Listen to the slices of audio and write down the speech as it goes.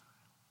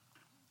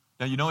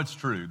Now, you know it's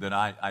true that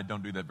I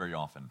don't do that very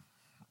often.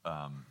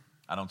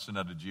 I don't send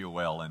out a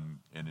GOL and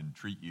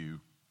entreat you.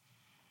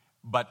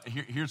 But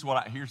here's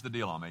the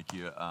deal I'll make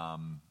you.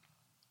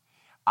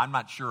 I'm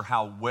not sure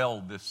how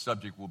well this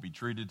subject will be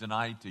treated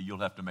tonight. You'll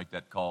have to make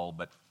that call.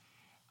 But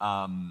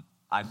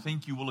I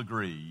think you will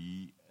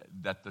agree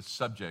that the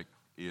subject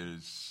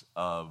is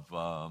of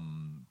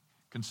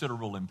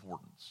considerable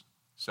importance.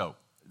 So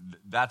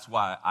that's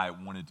why I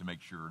wanted to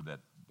make sure that,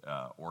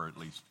 or at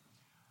least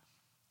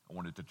I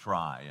wanted to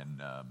try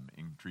and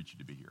entreat you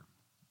to be here.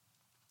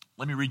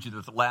 Let me read you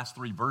the last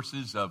three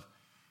verses of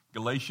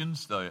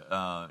Galatians.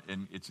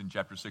 It's in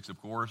chapter 6, of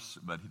course,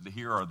 but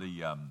here are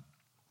the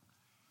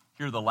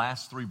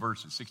last three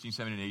verses, 16,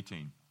 17, and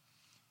 18.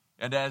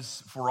 And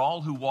as for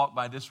all who walk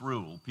by this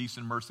rule, peace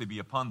and mercy be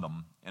upon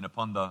them and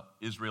upon the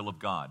Israel of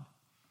God.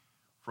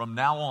 From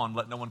now on,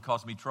 let no one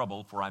cause me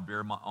trouble, for I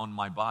bear on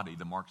my body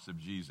the marks of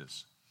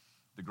Jesus.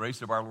 The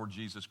grace of our Lord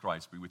Jesus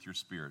Christ be with your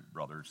spirit,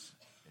 brothers.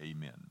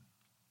 Amen.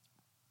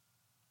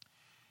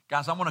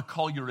 Guys, I want to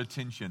call your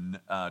attention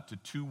to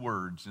two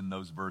words in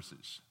those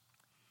verses.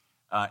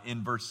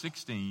 In verse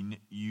 16,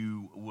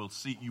 you will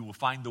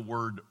find the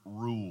word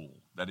rule.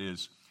 That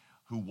is,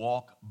 who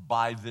walk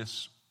by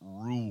this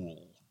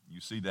rule.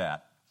 You see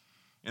that.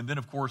 And then,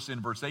 of course,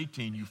 in verse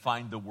 18, you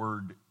find the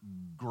word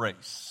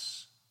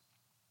grace.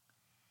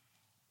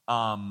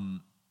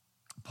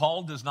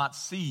 Paul does not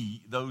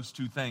see those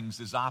two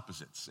things as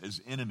opposites,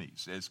 as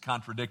enemies, as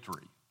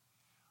contradictory.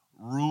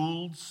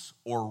 Rules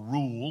or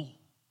rule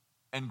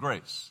and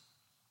grace.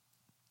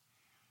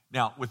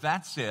 Now, with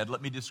that said, let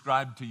me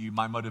describe to you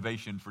my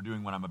motivation for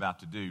doing what I'm about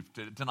to do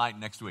tonight and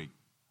next week.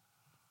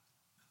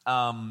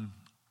 On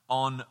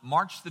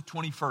March the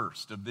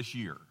 21st of this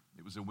year,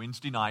 it was a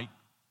Wednesday night,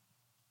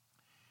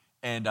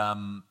 and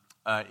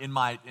in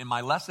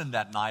my lesson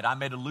that night, I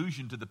made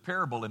allusion to the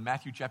parable in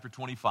Matthew chapter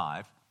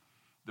 25,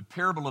 the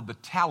parable of the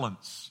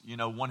talents. You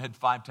know, one had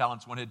 5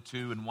 talents, one had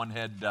 2, and one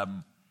had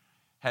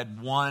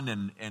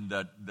 1, and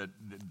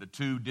the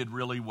 2 did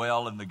really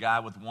well, and the guy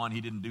with 1,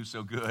 he didn't do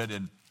so good.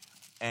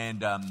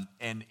 And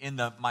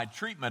in my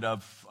treatment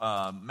of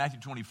Matthew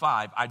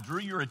 25, I drew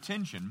your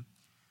attention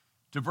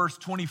to verse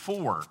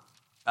 24.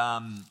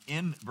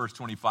 In verse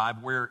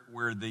 25, where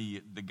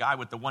the guy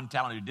with the 1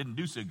 talent who didn't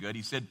do so good,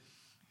 he said,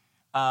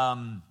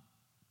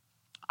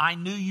 I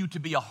knew you to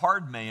be a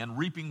hard man,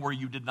 reaping where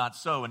you did not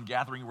sow and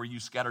gathering where you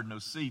scattered no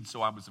seed,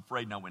 so I was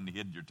afraid and I went and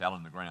hid your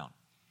talent in the ground.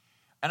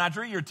 And I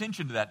drew your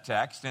attention to that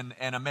text, and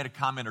I made a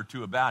comment or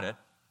two about it.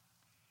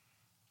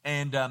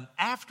 And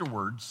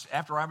afterwards,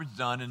 after I was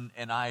done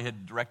and I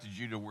had directed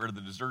you to where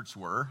the desserts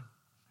were,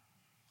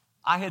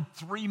 I had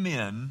 3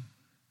 men,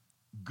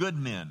 good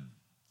men,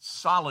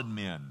 solid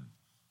men.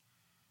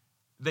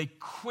 They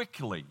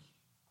quickly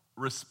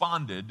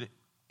responded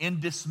in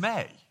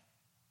dismay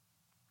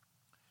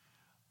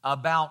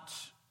about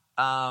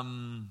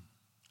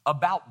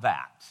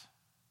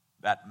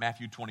that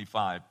Matthew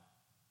 25.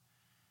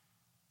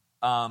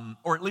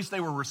 Or at least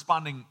they were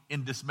responding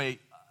in dismay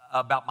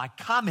about my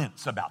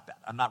comments about that.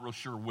 I'm not real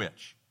sure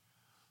which.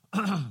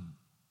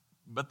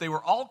 But they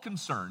were all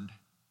concerned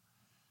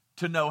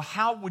to know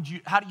how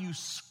do you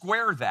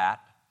square that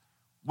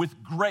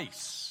with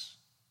grace?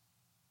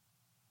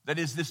 That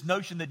is, this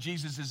notion that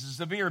Jesus is a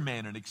severe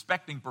man and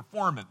expecting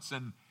performance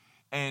and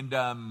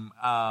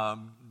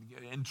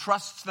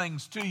entrusts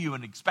things to you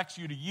and expects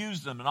you to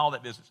use them and all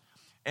that business.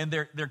 And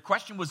their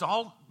question was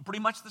all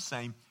pretty much the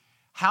same.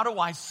 How do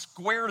I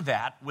square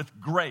that with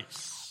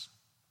grace?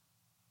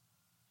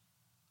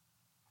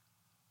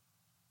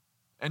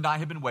 And I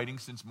have been waiting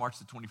since March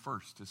the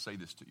 21st to say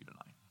this to you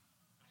tonight.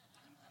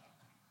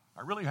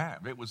 I really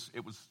have. It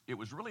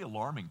was really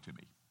alarming to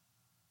me.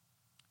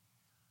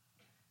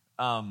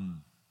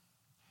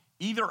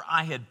 Either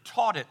I had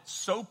taught it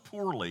so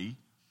poorly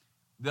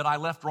that I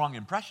left wrong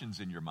impressions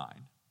in your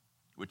mind,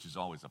 which is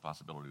always a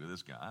possibility with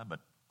this guy,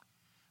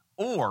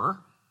 or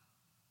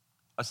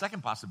a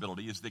second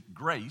possibility is that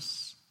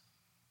grace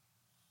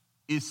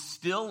is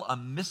still a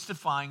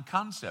mystifying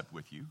concept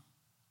with you,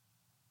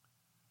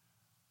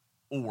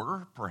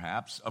 or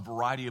perhaps a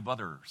variety of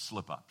other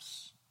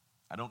slip-ups.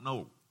 I don't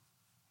know.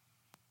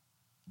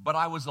 But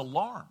I was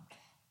alarmed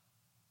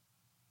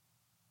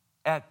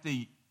at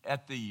the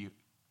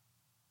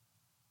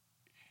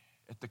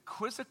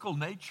quizzical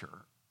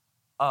nature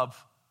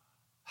of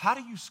how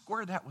do you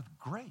square that with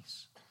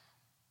grace?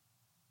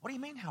 What do you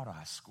mean, how do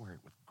I square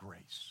it with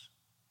grace?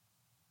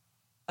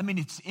 I mean,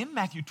 it's in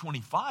Matthew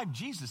 25.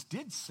 Jesus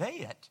did say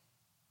it.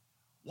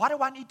 Why do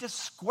I need to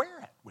square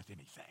it with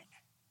anything?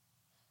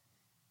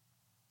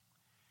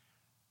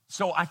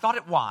 So I thought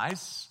it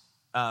wise,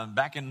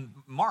 back in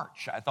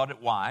March, I thought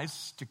it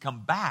wise to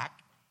come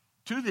back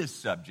to this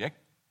subject,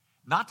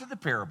 not to the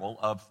parable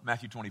of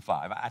Matthew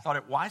 25. I thought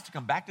it wise to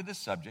come back to this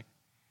subject,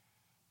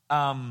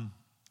 that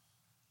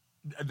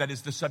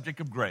is the subject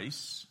of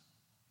grace.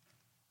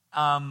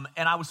 And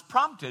I was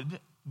prompted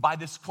by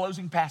this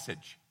closing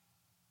passage,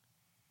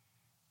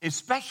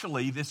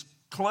 especially this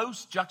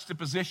close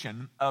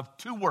juxtaposition of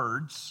 2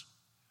 words,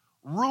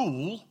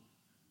 rule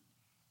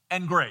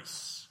and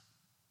grace.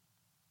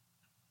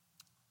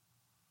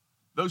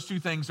 Those two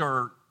things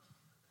are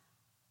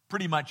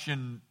pretty much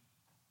in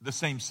the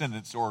same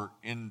sentence or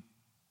in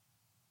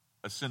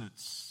a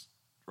sentence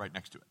right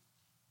next to it.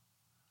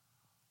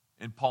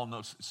 And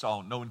Paul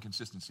saw no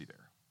inconsistency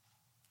there.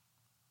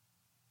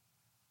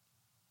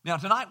 Now,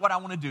 tonight, what I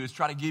want to do is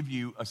try to give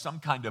you some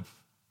kind of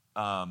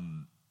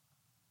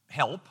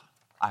help,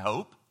 I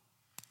hope.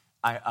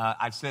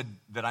 I said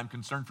that I'm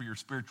concerned for your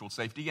spiritual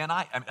safety, and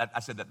I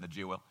said that in the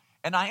GOL,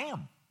 and I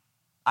am.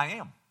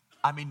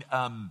 I mean,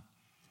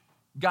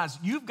 guys,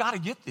 you've got to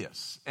get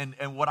this, and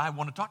what I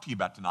want to talk to you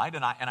about tonight,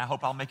 and I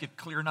hope I'll make it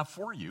clear enough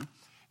for you,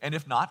 and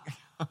if not,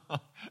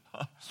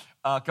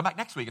 come back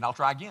next week, and I'll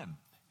try again.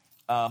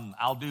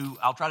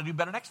 I'll try to do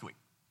better next week.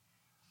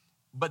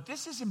 But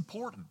this is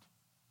important.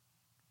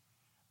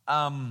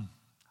 I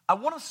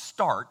want to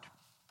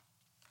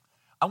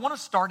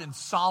start in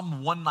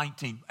Psalm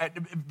 119.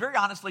 Very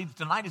honestly,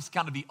 tonight is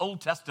kind of the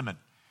Old Testament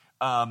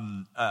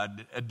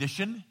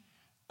edition.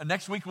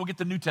 Next week, we'll get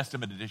the New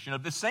Testament edition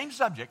of the same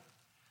subject,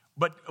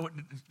 but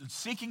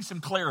seeking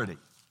some clarity.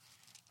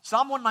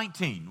 Psalm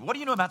 119. What do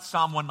you know about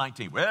Psalm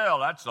 119? Well,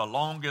 that's the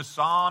longest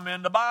psalm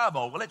in the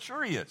Bible. Well, it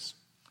sure is.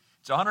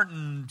 It's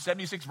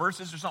 176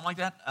 verses or something like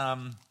that.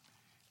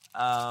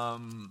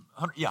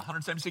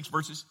 176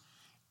 verses.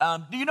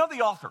 Do you know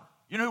the author?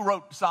 You know who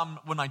wrote Psalm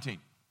 119?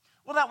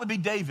 Well, that would be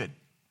David.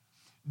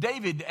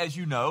 David, as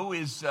you know,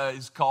 is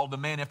called a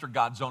man after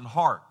God's own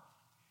heart.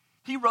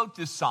 He wrote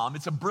this psalm.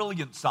 It's a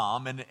brilliant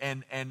psalm, and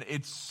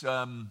it's.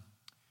 I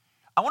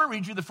want to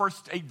read you the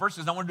first 8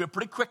 verses. I want to do it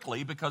pretty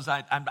quickly because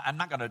I'm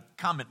not going to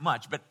comment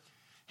much. But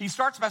he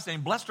starts by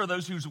saying, "Blessed are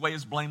those whose way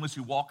is blameless,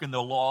 who walk in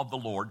the law of the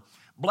Lord.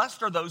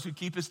 Blessed are those who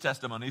keep his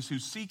testimonies, who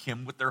seek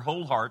him with their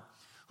whole heart,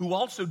 who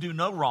also do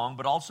no wrong,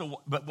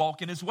 but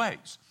walk in his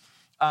ways.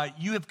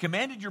 You have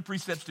commanded your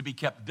precepts to be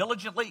kept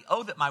diligently.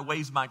 Oh, that my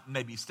ways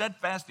may be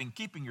steadfast in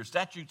keeping your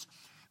statutes.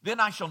 Then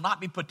I shall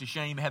not be put to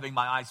shame, having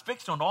my eyes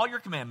fixed on all your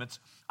commandments.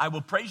 I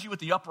will praise you with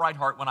the upright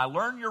heart when I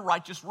learn your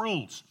righteous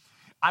rules.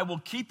 I will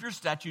keep your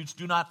statutes.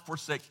 Do not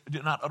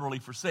utterly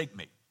forsake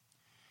me."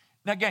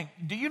 Now, gang,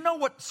 do you know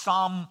what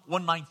Psalm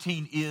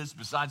 119 is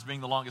besides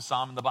being the longest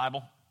psalm in the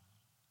Bible?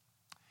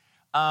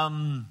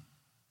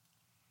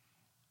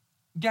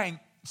 Gang,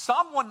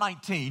 Psalm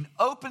 119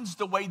 opens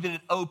the way that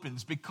it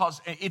opens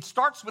because it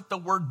starts with the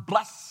word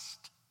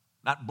blessed,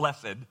 not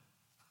blessed.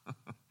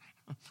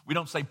 We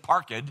don't say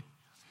parked.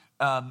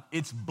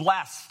 It's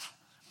blessed.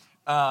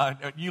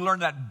 You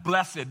learned that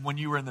blessed when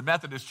you were in the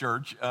Methodist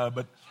church,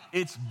 but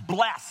it's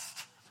blessed.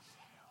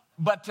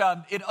 But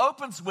it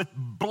opens with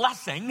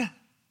blessing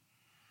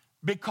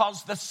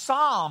because the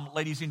psalm,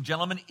 ladies and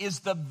gentlemen, is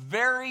the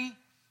very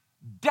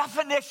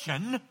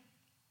definition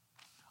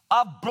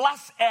of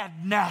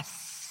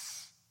blessedness.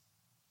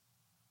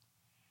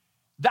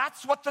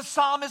 That's what the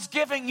psalm is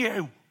giving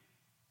you.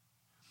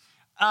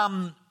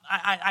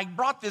 I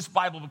brought this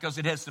Bible because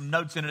it has some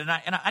notes in it,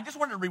 and I just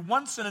wanted to read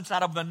one sentence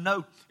out of the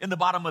note in the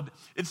bottom of it.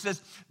 It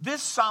says,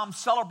 "This psalm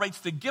celebrates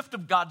the gift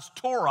of God's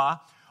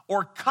Torah,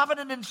 or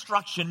covenant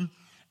instruction,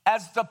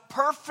 as the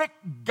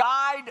perfect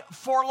guide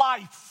for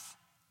life."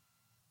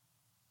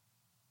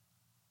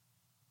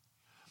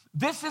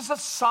 This is a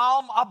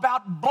psalm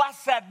about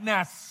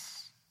blessedness.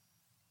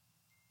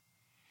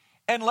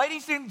 And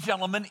ladies and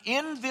gentlemen,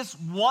 in this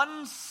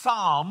one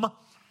psalm,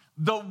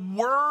 the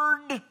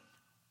word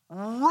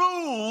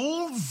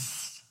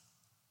rules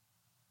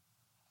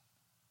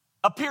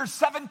appears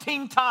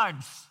 17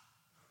 times.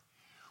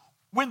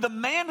 When the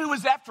man who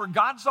is after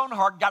God's own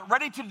heart got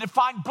ready to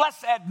define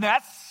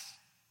blessedness,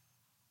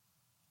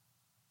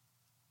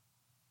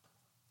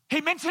 he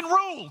mentioned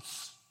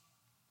rules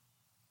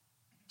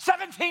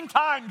 17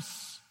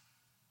 times.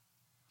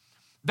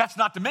 That's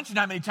not to mention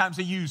how many times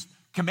he used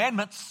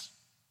commandments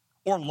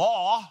or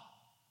law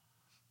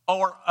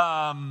or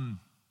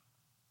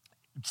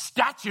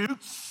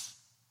statutes.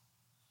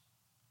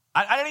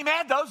 I didn't even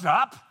add those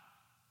up.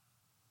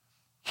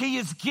 He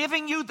is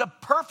giving you the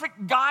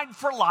perfect guide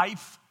for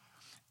life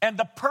and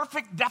the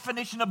perfect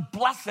definition of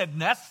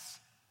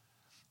blessedness,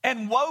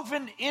 and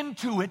woven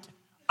into it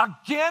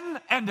again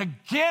and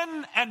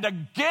again and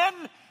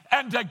again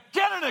and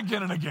again and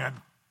again and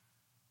again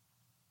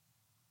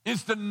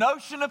is the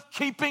notion of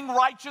keeping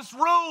righteous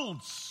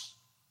rules.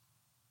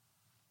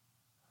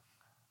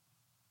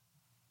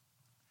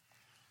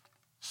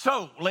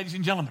 So, ladies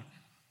and gentlemen,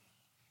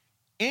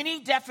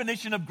 any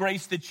definition of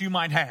grace that you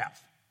might have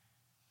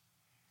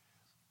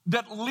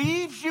that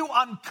leaves you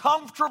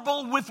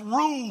uncomfortable with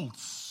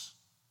rules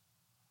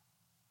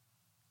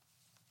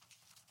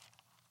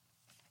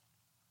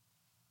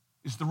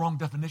is the wrong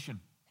definition.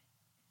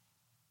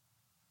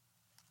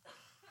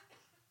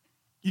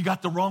 You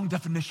got the wrong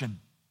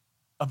definition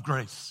of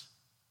grace.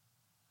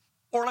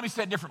 Or let me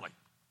say it differently.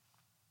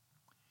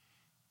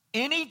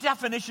 Any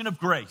definition of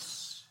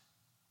grace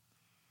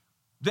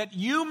that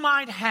you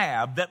might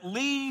have that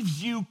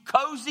leaves you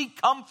cozy,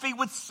 comfy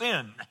with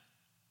sin,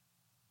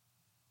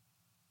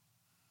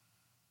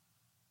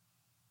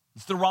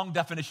 it's the wrong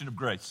definition of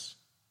grace.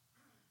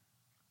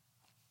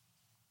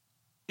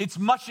 It's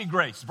mushy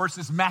grace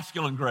versus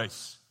masculine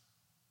grace.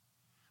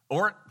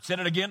 Or, said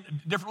it again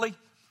differently,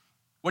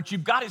 what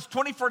you've got is a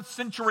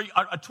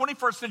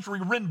 21st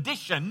century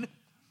rendition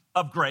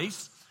of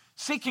grace,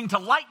 seeking to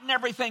lighten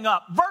everything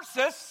up,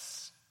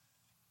 versus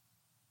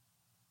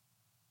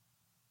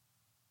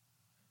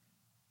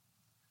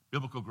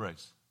biblical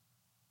grace.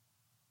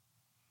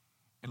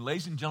 And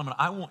ladies and gentlemen,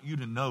 I want you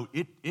to know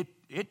it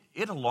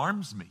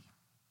alarms me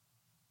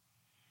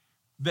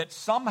that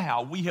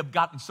somehow we have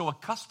gotten so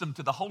accustomed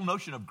to the whole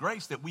notion of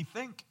grace that we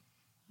think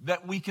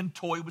that we can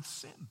toy with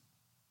sin.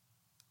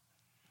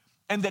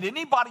 And that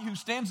anybody who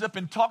stands up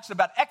and talks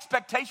about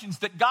expectations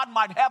that God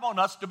might have on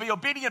us to be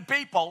obedient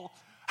people,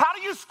 how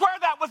do you square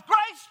that with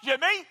grace,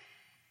 Jimmy?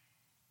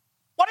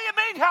 What do you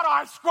mean, how do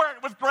I square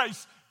it with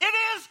grace? It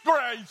is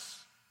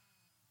grace.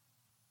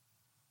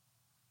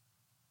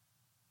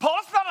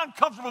 Paul's not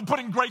uncomfortable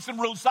putting grace and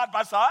rules side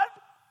by side.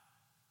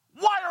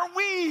 Why are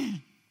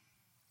we?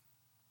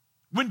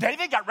 When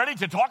David got ready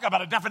to talk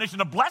about a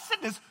definition of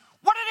blessedness,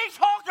 what did he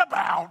talk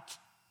about?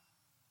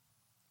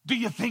 Do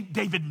you think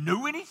David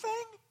knew anything?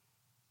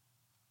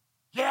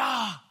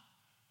 Yeah,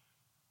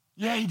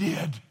 he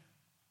did.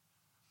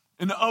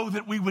 And oh,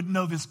 that we would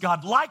know this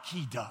God like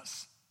he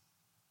does.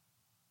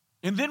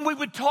 And then we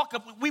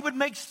would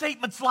make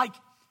statements like,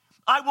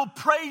 I will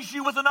praise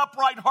you with an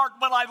upright heart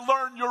when I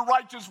learn your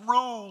righteous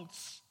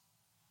rules.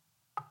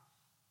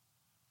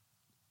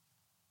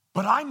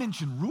 But I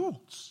mention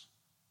rules.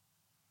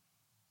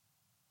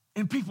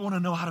 And people want to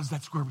know, how does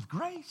that square with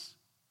grace?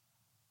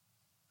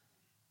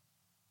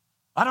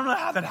 I don't know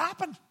how that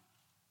happened.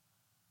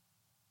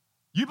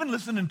 You've been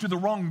listening to the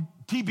wrong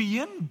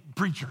TBN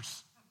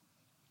preachers.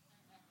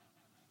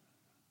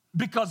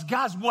 Because,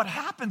 guys, what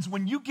happens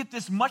when you get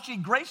this mushy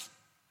grace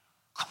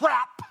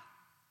crap,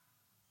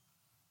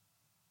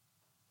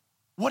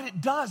 what it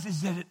does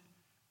is that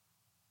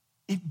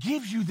it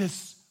gives you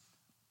this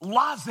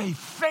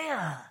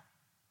laissez-faire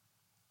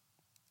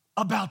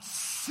about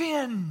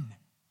sin.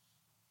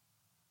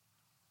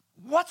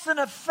 What's an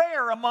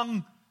affair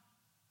among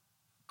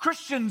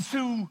Christians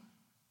who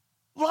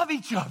love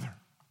each other?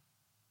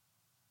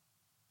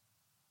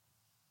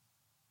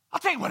 I'll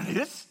tell you what it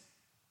is.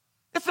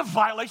 It's a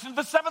violation of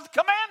the seventh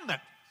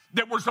commandment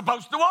that we're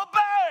supposed to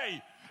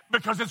obey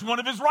because it's one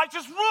of his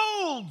righteous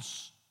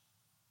rules.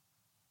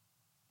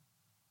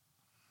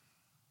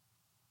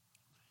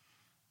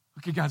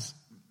 Okay, guys,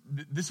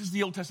 this is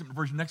the Old Testament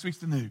version. Next week's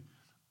the New.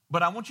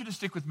 But I want you to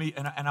stick with me,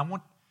 and I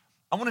want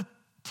to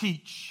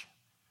teach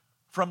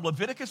from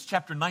Leviticus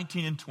chapter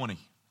 19 and 20.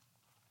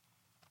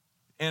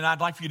 And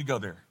I'd like for you to go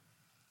there.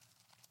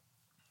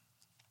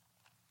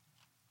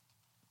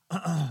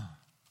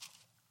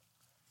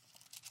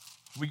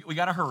 We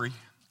got to hurry,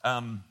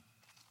 and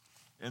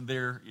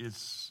there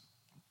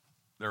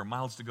are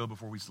miles to go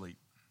before we sleep.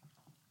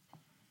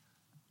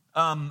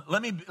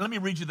 Let me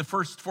read you the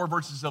first 4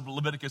 verses of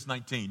Leviticus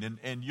 19,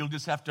 and you'll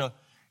just have to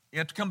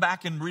come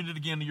back and read it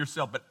again to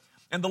yourself.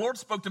 And the Lord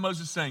spoke to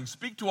Moses, saying,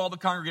 "Speak to all the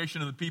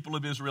congregation of the people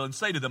of Israel, and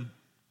say to them,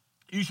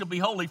 you shall be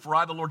holy, for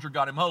I, the Lord your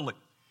God, am holy.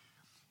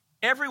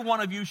 Every one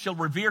of you shall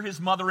revere his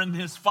mother and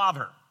his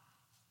father."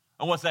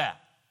 And what's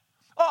that?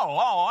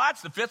 Oh,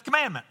 that's the 5th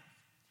commandment.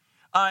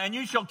 And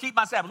you shall keep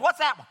my Sabbath. What's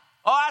that one?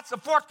 Oh, that's the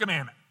 4th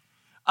commandment.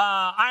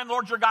 I am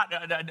Lord your God.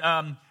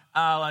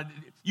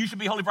 You should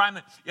be holy, for I am.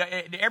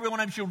 Every one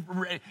of you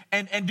should,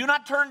 and do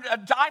not turn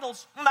to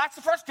idols. That's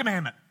the 1st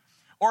commandment.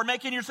 Or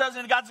making yourselves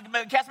into gods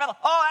cast metal.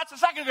 Oh, that's the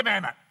 2nd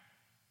commandment.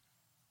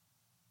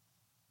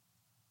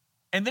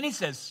 And then he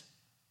says,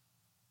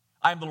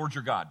 I am the Lord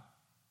your God.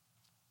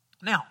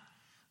 Now,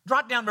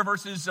 drop down to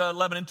verses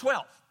 11 and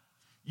 12.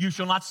 You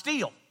shall not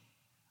steal.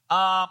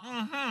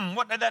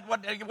 What is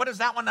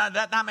that one?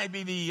 That may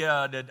be the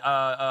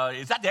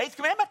is that the 8th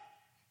commandment?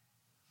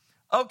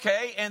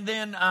 Okay, and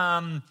then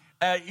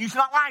you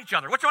shall not lie to each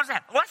other. Which one is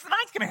that? Well, that's the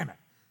 9th commandment.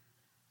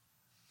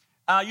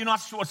 You not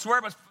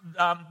swear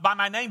by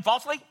my name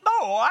falsely?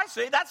 No, I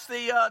see. That's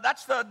the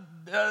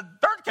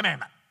 3rd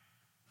commandment.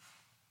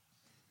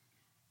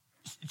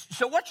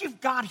 So what you've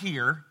got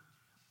here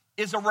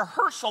is a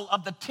rehearsal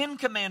of the 10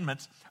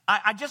 commandments.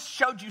 I just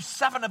showed you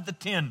 7 of the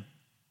 10.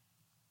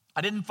 I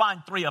didn't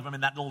find 3 of them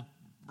in that little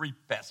brief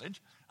passage.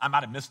 I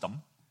might have missed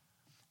them.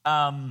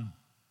 But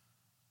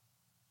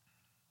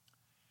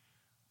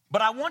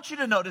I want you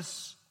to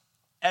notice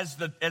as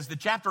the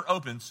chapter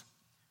opens,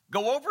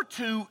 go over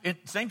to,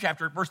 same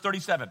chapter, verse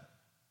 37.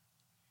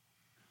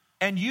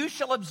 And you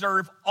shall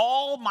observe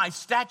all my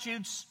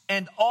statutes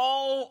and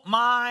all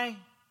my...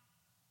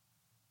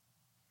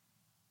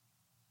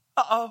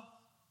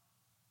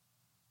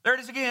 There it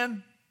is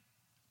again.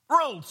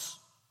 Rules.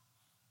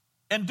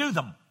 And do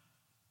them.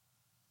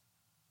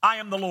 I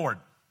am the Lord.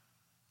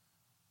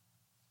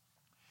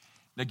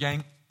 Now,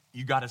 gang,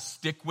 you got to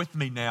stick with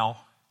me now.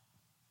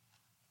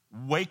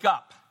 Wake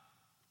up.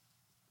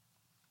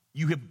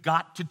 You have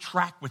got to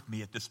track with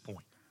me at this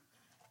point.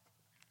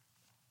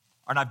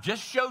 And I've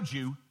just showed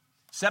you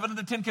 7 of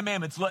the 10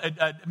 commandments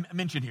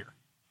mentioned here.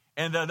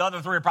 And the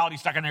other 3 are probably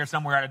stuck in there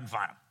somewhere. I didn't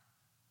find them.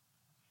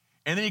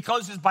 And then he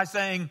closes by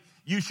saying,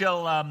 you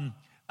shall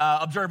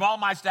observe all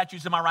my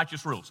statutes and my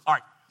righteous rules. All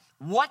right.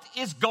 what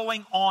is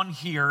going on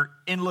here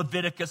in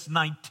Leviticus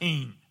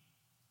 19?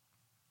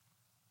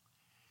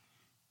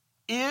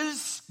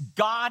 Is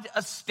God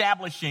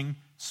establishing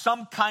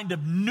some kind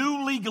of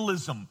new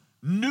legalism,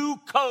 new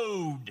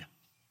code?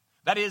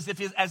 That is,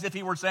 as if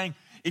he were saying,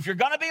 if you're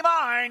going to be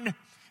mine,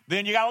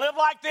 then you got to live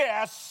like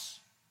this.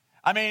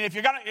 I mean, if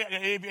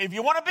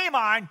you want to be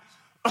mine,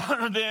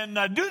 then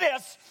do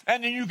this,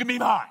 and then you can be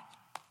mine.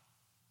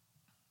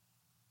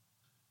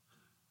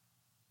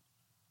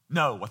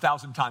 No,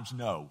 1,000 times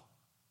no.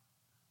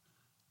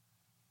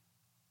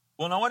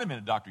 Well, now, wait a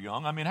minute, Dr.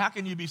 Young. I mean, how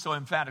can you be so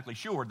emphatically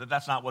sure that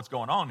that's not what's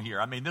going on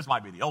here? I mean, this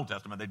might be the Old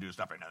Testament. They do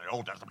stuff in the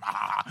Old Testament.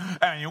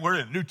 And we're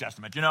in the New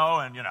Testament,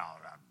 and,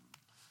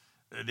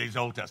 these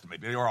Old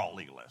Testament, they're all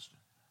legalists.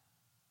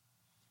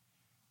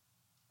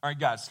 All right,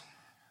 guys.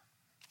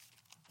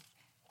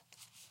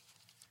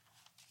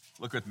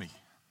 Look with me.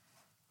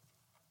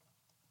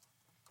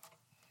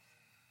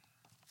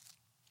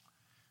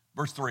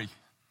 Verse 3.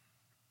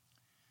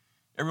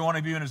 Every one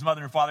of you and his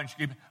mother and father and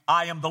sheep,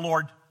 I am the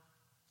Lord,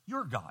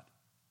 your God.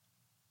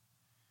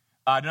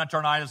 Do not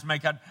turn idols to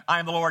make God. I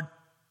am the Lord,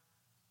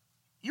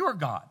 your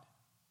God.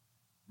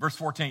 Verse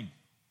 14.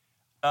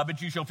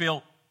 But you shall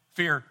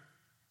fear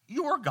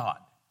your God.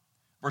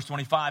 Verse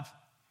 25.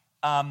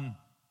 I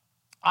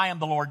am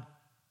the Lord,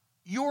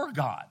 your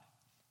God.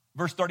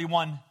 Verse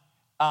 31.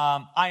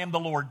 I am the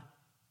Lord,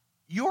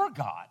 your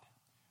God.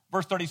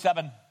 Verse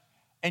 37.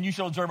 And you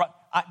shall observe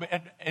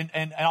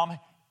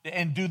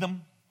and do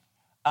them.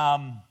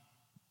 I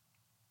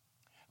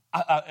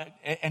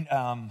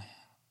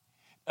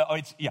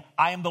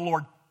am the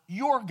Lord,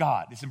 your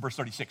God. It's in verse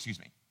 36, excuse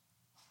me.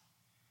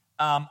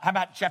 How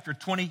about chapter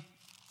 20,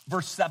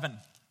 verse 7?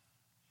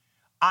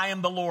 I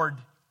am the Lord,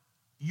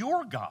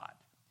 your God.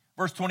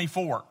 Verse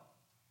 24.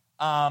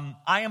 I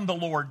am the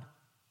Lord,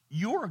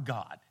 your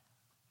God.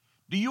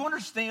 Do you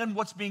understand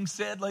what's being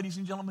said, ladies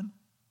and gentlemen?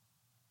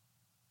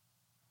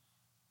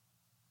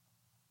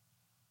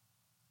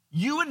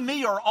 You and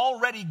me are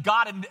already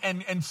God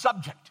and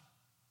subject.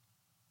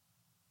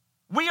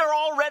 We are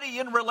already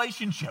in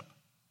relationship.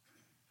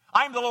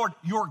 I am the Lord,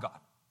 your God.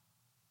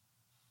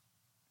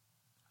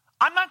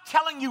 I'm not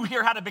telling you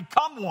here how to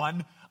become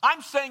one.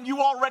 I'm saying you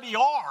already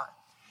are.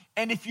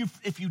 And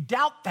if you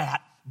doubt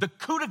that, the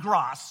coup de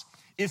grace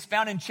is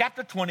found in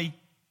chapter 20,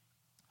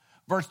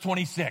 verse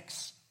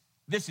 26.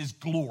 This is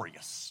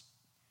glorious.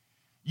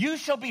 You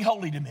shall be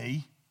holy to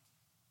me,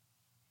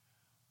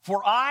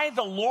 for I,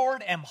 the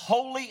Lord, am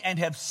holy and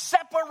have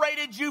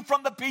separated you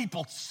from the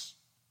peoples,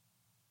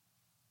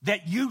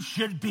 that you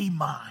should be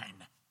mine.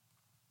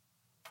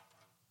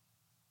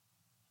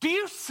 Do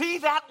you see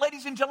that,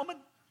 ladies and gentlemen?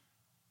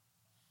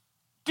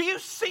 Do you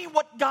see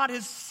what God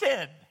has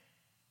said?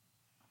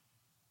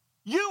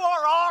 You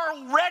are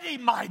already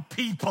my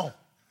people.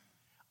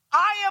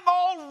 I am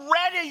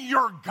already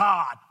your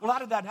God. Well, how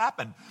did that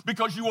happen?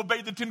 Because you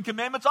obeyed the 10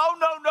 Commandments?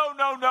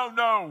 Oh,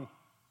 no.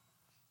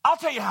 I'll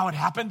tell you how it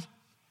happened.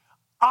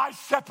 I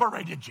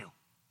separated you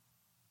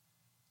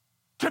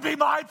to be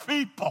my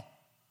people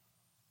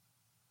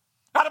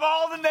out of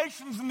all the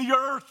nations in the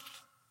earth.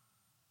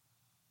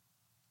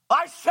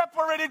 I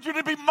separated you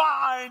to be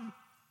mine.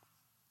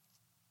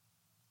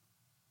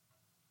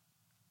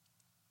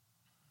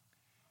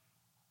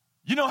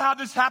 You know how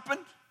this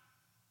happened?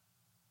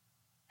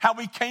 How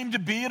we came to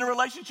be in a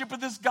relationship with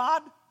this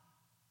God?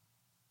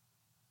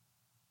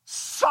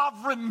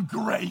 Sovereign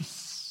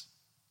grace.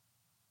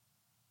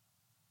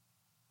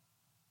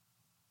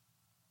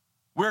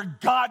 Where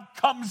God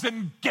comes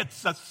and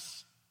gets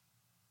us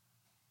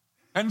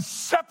and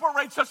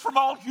separates us from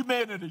all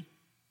humanity.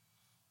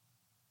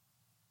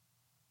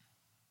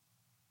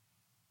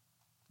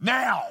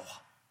 Now,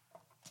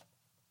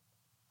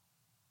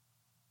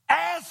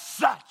 as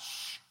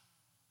such,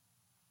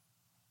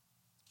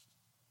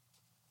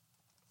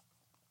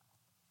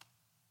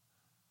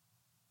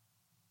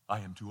 I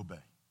am to obey.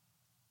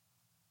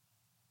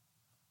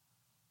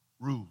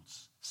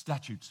 Rules,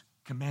 statutes,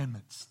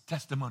 commandments,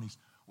 testimonies,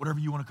 whatever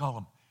you want to call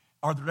them.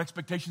 Are there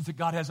expectations that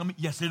God has on me?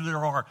 Yes,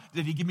 there are.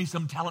 Did he give me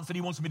some talents that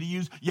he wants me to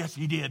use? Yes,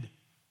 he did.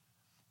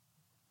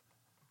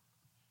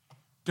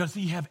 Does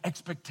he have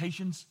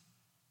expectations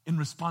in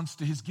response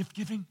to his gift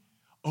giving?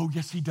 Oh,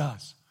 yes, he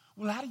does.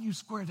 Well, how do you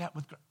square that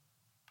with God?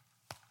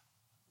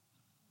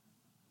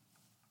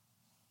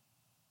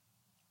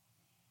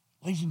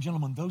 Ladies and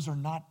gentlemen, those are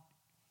not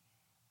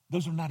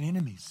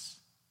enemies.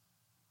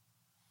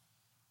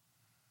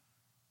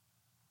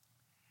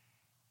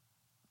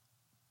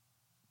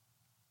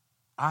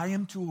 I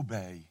am to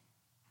obey.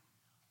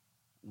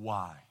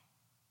 Why?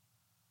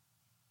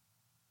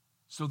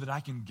 So that I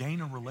can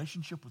gain a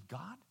relationship with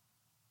God?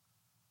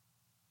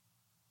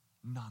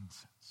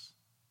 Nonsense.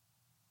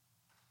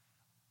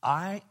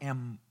 I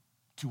am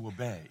to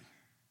obey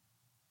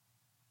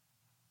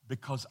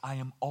because I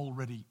am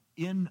already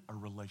in a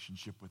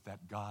relationship with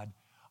that God,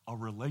 a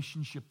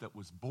relationship that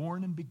was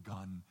born and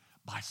begun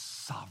by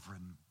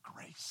sovereign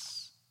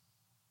grace.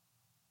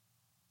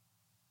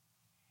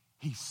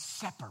 He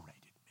separated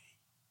me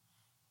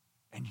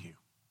and you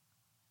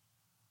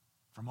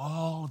from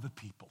all of the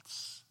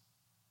peoples.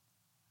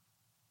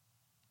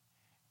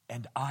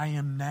 And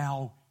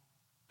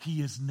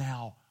he is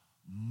now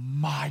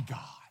my God.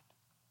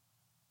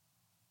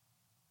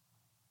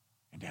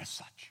 And as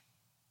such,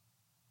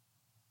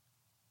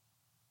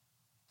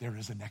 there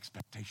is an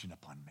expectation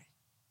upon me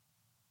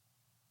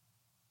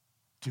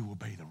to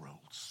obey the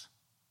rules.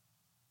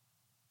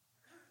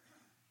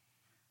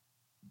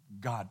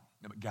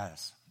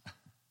 Guys,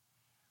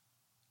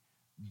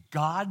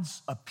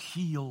 God's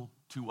appeal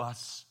to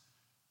us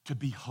to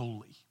be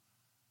holy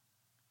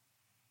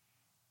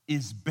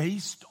is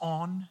based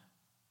on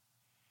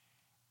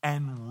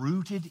and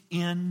rooted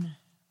in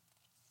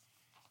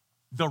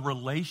the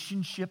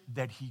relationship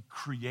that he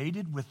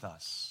created with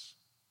us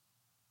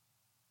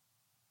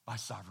by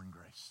sovereign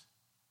grace.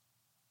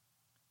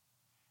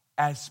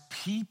 As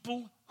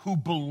people who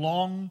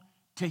belong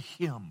to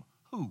him.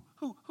 Who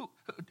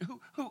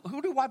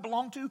do I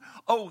belong to?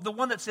 Oh, the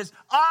one that says,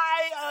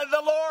 I,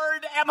 the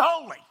Lord, am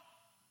holy.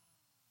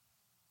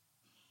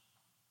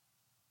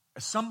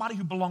 As somebody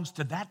who belongs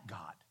to that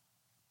God.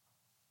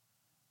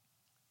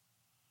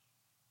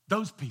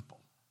 Those people.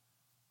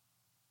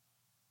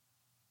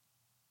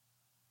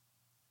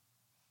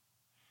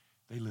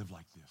 They live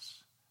like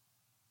this.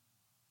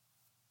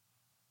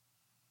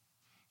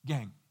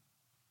 Gang,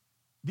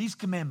 these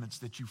commandments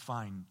that you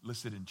find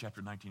listed in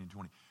chapter 19 and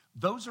 20,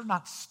 those are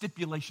not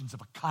stipulations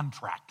of a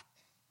contract.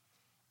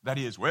 That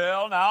is,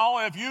 well,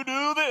 now, if you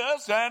do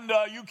this and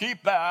you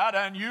keep that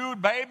and you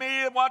pay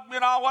me what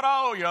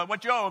I owe you,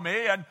 what you owe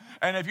me, and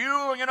if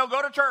you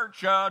go to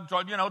church,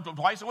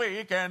 twice a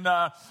week, and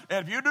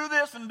if you do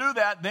this and do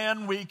that,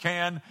 then we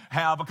can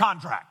have a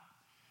contract.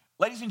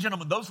 Ladies and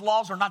gentlemen, those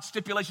laws are not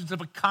stipulations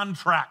of a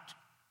contract.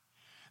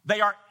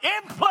 They are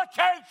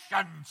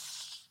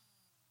implications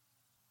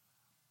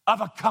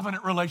of a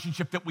covenant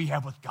relationship that we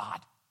have with God.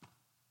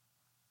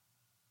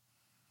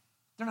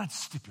 They're not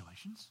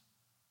stipulations.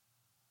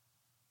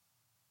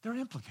 They're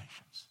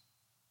implications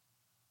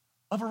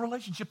of a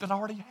relationship that I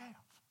already have.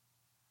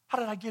 How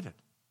did I get it?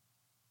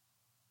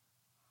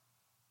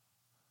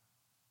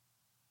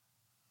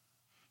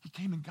 He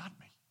came and got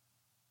me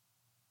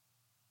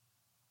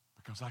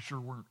because I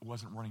sure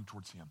wasn't running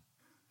towards him.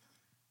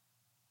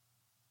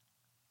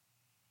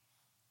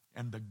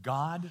 And the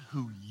God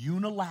who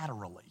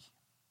unilaterally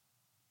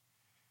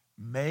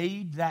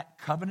made that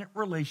covenant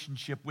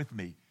relationship with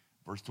me,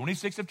 verse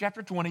 26 of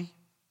chapter 20,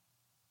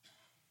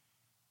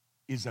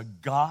 is a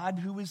God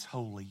who is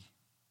holy,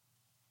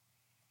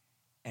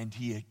 and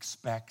he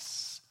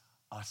expects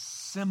a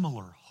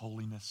similar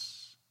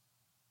holiness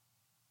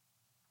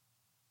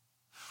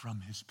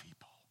from his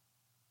people.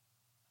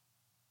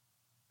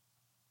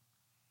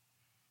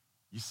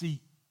 You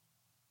see,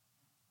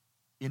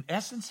 in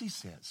essence, he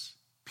says,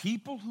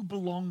 people who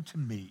belong to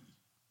me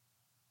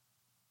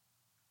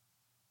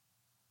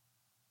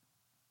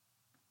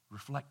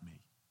reflect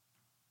me.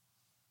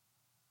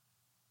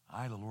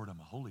 I, the Lord, am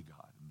a holy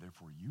God, and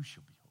therefore you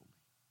shall be holy.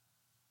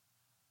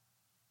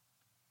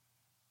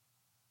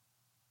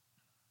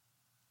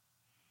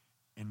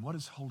 And what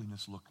does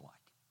holiness look like?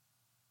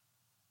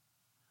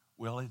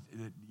 Well,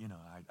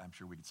 I'm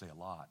sure we could say a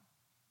lot,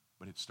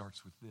 but it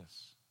starts with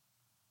this.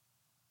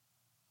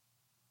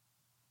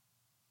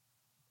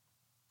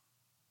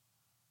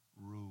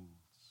 Rules.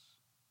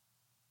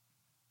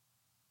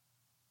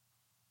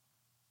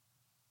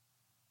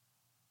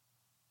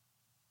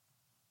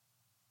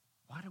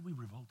 Why do we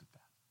revolt at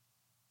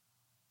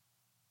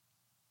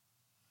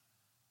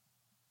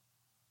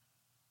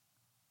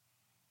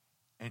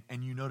that?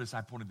 And you notice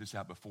I pointed this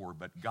out before,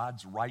 but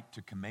God's right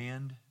to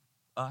command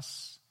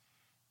us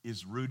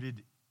is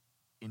rooted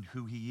in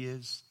who he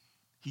is.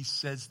 He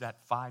says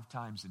that 5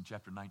 times in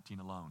chapter 19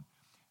 alone.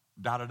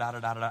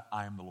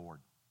 I am the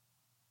Lord.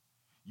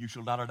 You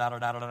shall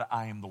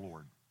I am the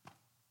Lord.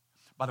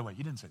 By the way,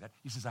 he didn't say that.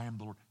 He says, I am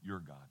the Lord, your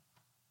God.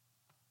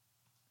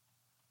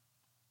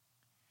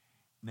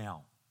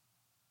 Now,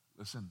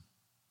 listen.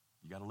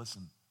 You got to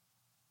listen.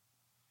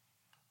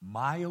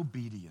 My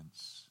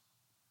obedience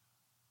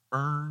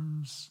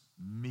earns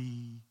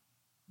me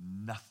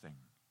nothing.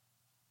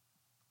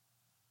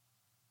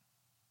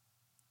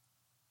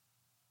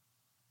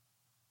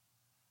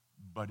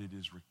 But it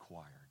is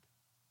required.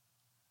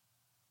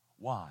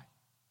 Why?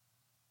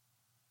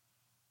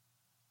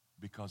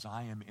 Because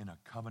I am in a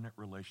covenant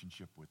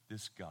relationship with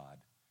this God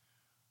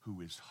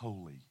who is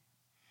holy,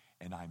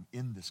 and I'm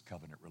in this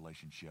covenant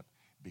relationship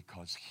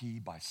because he,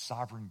 by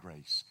sovereign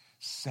grace,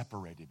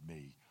 separated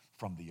me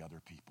from the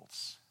other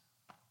peoples.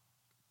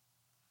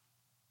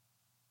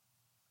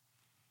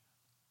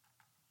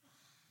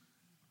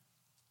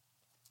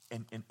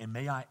 And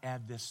may I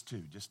add this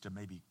too, just to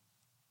maybe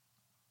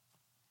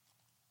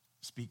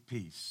speak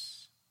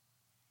peace.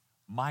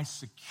 My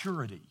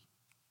security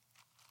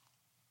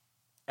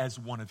as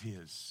one of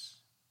his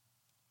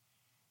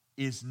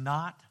is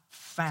not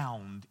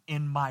found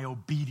in my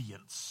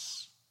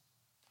obedience.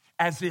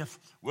 As if,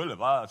 well, if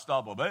I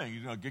stop obeying,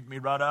 he's going to kick me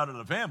right out of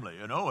the family.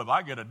 If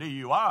I get a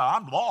DUI,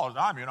 I'm lost.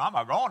 I'm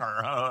a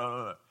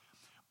goner.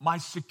 My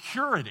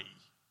security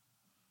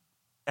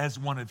as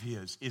one of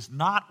his, is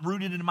not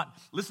rooted in my...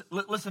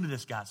 Listen to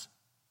this, guys.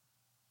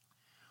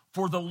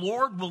 For the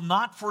Lord will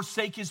not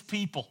forsake his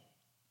people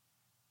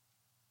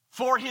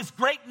for his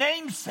great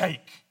name's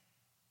sake,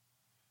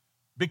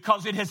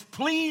 because it has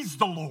pleased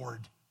the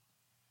Lord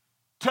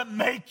to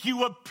make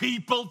you a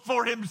people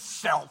for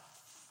himself.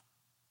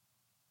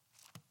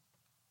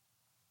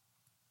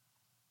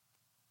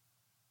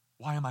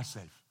 Why am I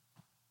safe?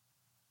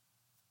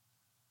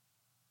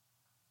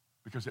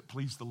 Because it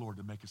pleased the Lord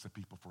to make us a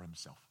people for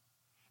himself.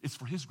 It's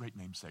for his great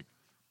name's sake,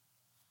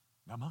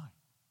 not mine.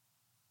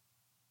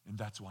 And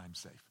that's why I'm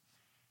safe.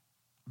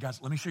 Guys,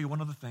 let me show you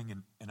one other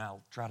thing, and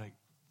I'll try to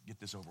get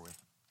this over with.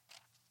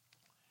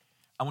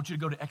 I want you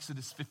to go to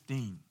Exodus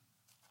 15.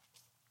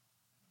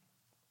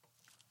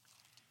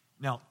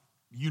 Now,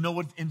 you know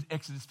what in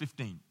Exodus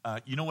 15.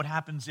 You know what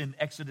happens in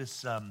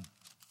Exodus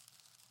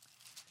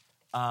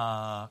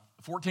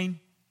 14?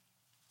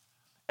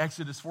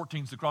 Exodus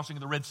 14 is the crossing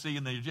of the Red Sea,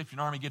 and the Egyptian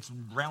army gets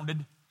grounded.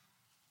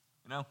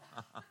 You know,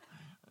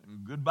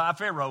 goodbye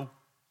Pharaoh.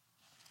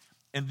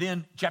 And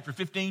then chapter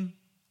 15,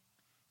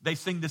 they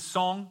sing this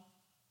song.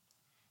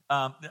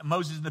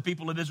 Moses and the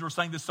people of Israel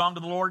sang this song to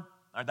the Lord.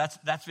 All right,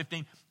 that's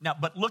 15. Now,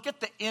 but look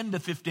at the end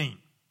of 15.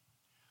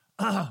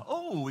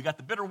 Oh, we got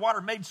the bitter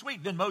water made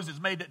sweet. Then Moses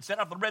set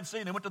out the Red Sea,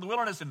 and they went to the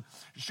wilderness, and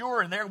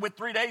sure, and there went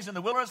 3 days in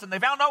the wilderness, and they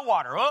found no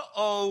water.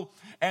 Uh-oh.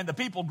 And the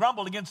people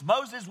grumbled against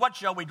Moses. What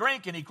shall we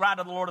drink? And he cried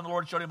to the Lord, and the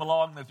Lord showed him a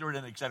log, and they threw it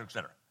in, et cetera, et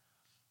cetera.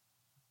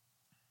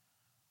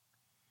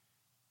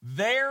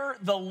 There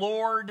the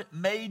Lord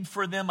made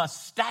for them a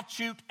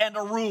statute and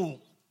a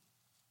rule.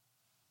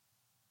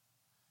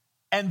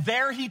 And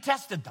there he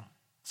tested them,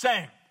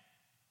 saying,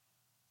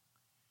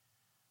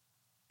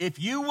 if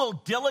you will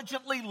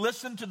diligently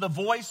listen to the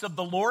voice of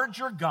the Lord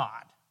your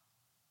God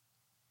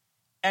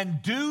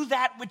and do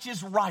that which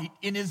is right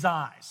in his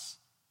eyes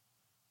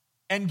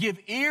and give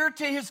ear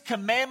to his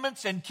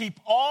commandments and keep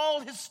all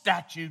his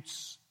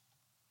statutes,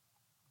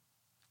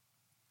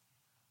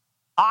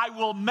 I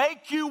will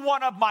make you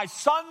one of my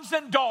sons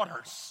and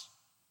daughters.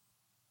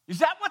 Is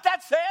that what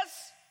that says?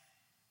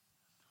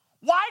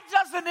 Why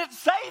doesn't it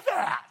say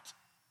that?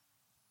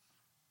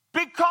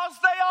 Because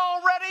they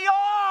already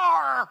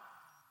are.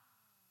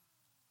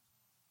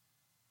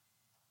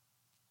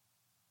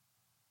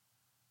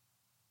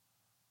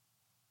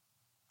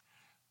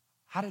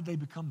 How did they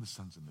become the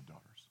sons and the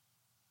daughters?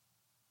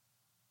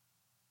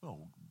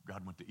 Well,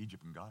 God went to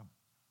Egypt and got them.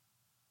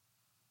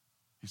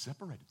 He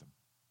separated them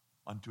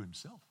unto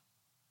himself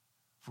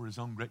for his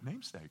own great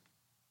name's sake.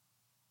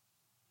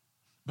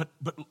 But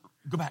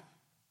go back.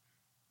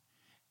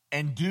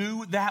 And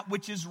do that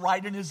which is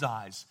right in his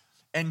eyes,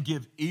 and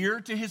give ear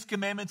to his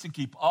commandments, and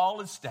keep all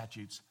his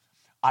statutes.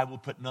 I will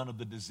put none of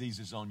the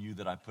diseases on you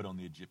that I put on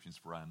the Egyptians,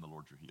 for I am the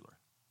Lord your healer.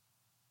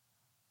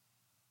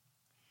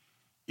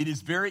 It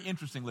is very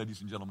interesting,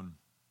 ladies and gentlemen.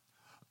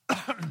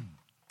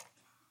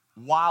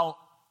 While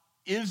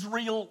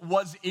Israel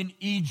was in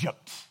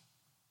Egypt,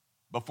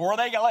 before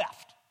they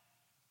left,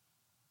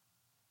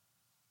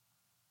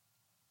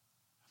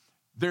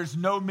 there's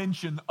no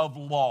mention of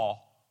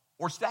law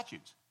or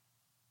statutes.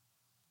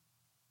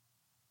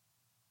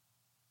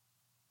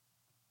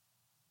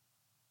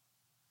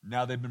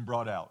 Now they've been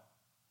brought out.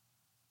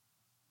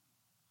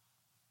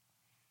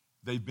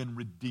 They've been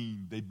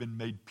redeemed. They've been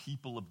made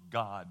people of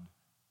God.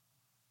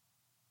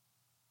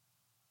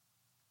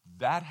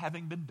 That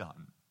having been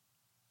done,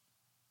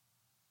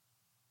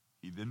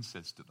 he then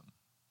says to them,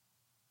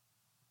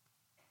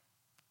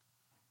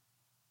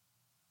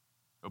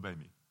 obey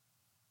me,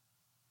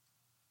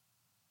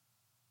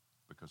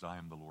 because I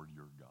am the Lord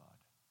your God.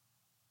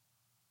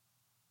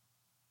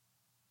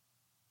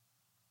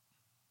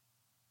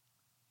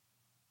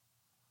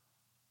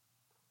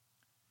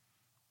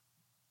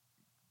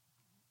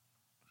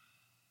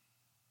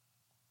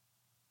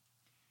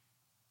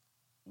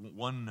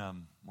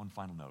 One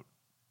final note.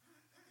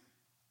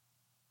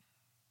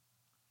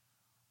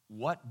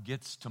 What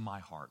gets to my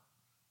heart?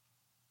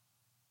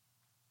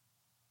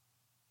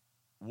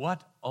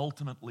 What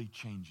ultimately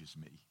changes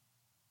me?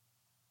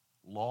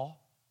 Law?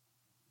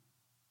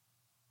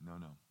 No.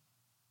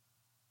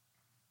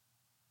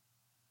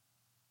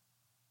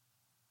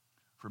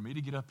 For me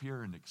to get up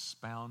here and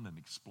expound and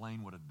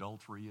explain what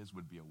adultery is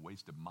would be a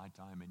waste of my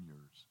time and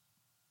yours.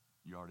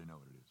 You already know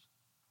what it is.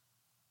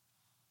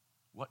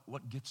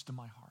 What gets to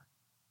my heart?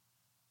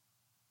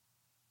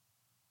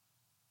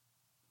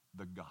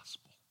 The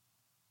gospel.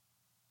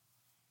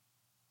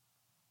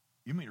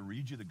 You want me to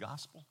read you the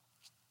gospel?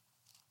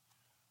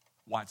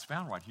 Why, it's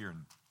found right here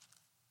in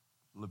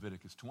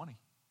Leviticus 20.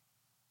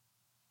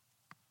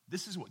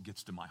 This is what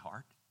gets to my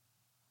heart.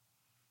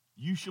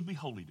 You shall be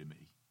holy to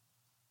me,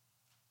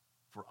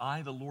 for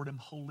I, the Lord, am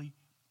holy,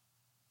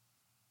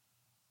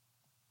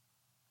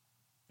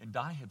 and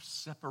I have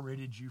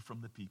separated you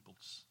from the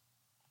peoples,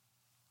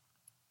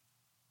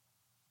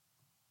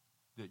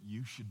 that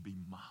you should be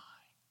mine.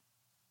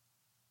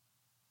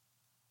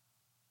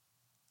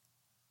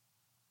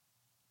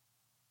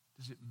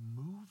 Does it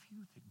move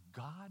you that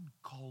God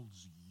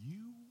calls you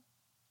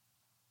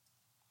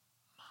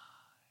mine?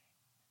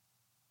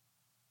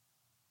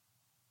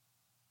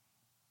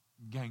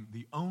 Gang,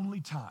 the only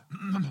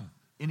time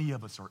any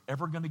of us are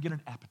ever going to get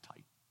an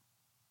appetite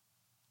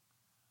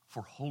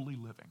for holy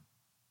living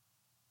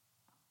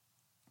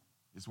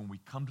is when we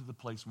come to the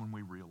place when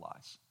we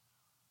realize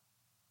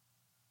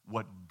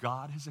what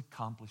God has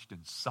accomplished in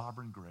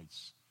sovereign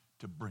grace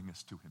to bring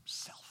us to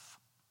himself.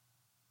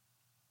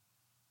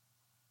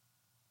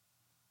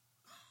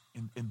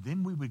 And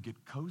then we would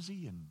get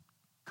cozy and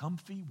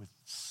comfy with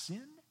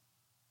sin.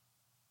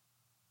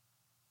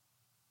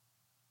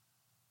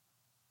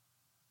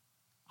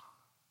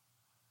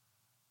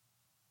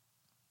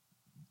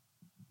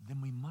 Then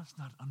we must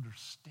not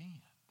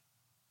understand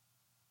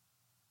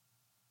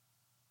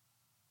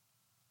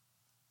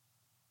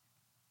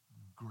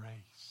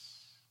grace.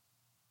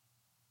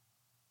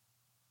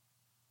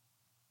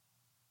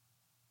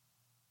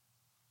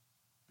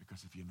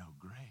 Because if you know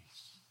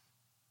grace,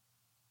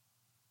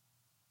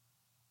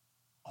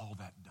 all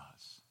that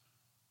does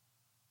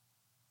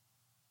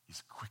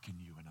is quicken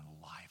you and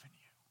enliven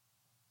you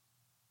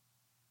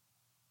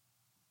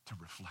to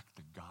reflect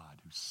the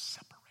God who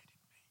separated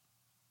me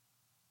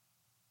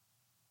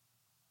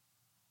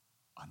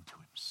unto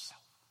himself.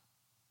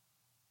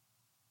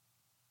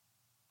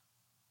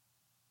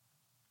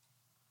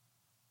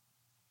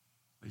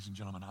 Ladies and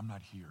gentlemen, I'm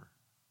not here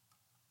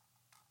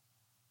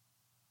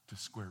to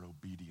square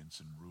obedience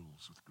and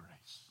rules with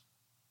grace.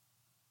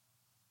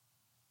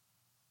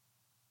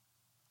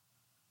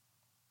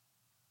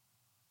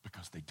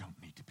 Because they don't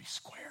need to be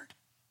squared.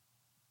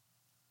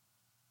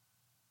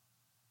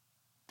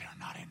 They're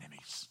not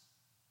enemies.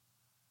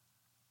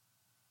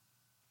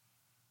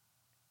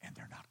 And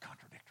they're not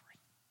contradictory.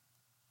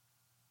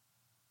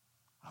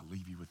 I'll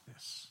leave you with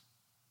this.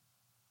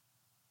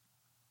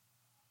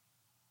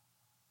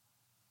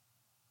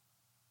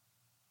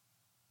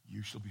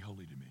 You shall be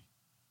holy to me.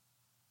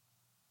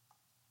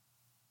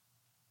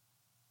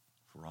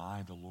 For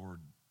I, the Lord,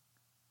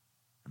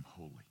 am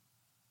holy.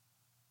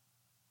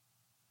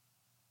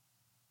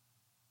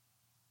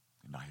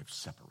 And I have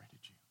separated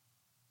you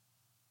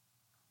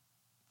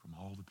from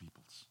all the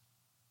peoples,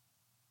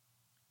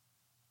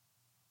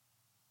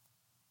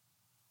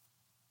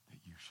 that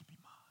you should be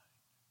mine.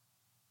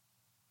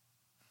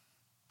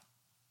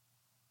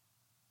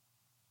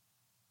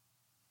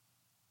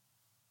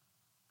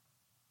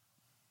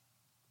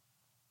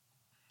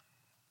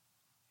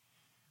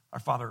 Our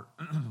Father,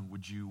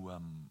 would you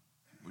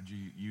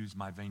use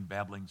my vain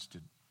babblings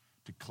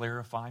to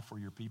clarify for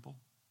your people,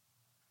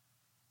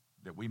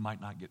 that we might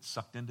not get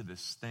sucked into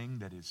this thing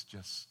that is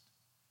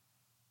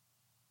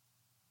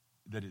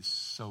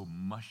so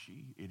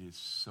mushy, it is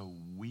so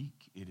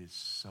weak, it is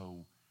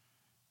so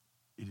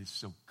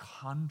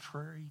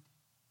contrary.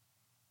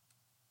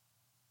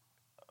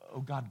 Oh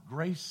God,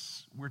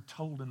 grace, we're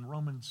told in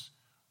Romans,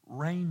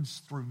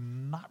 reigns through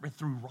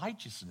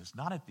righteousness,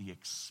 not at the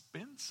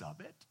expense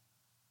of it.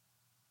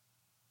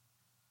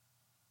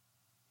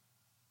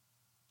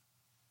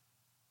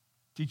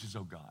 Teach us,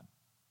 oh God,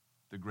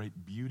 the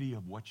great beauty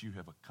of what you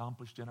have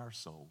accomplished in our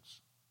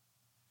souls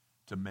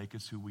to make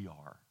us who we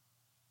are.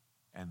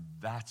 And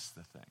that's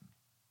the thing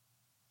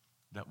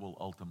that will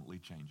ultimately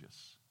change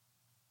us.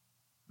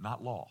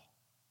 Not law,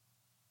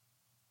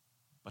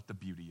 but the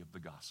beauty of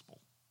the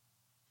gospel.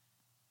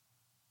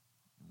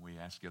 And we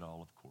ask it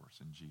all, of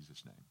course, in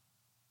Jesus' name.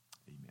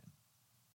 Amen.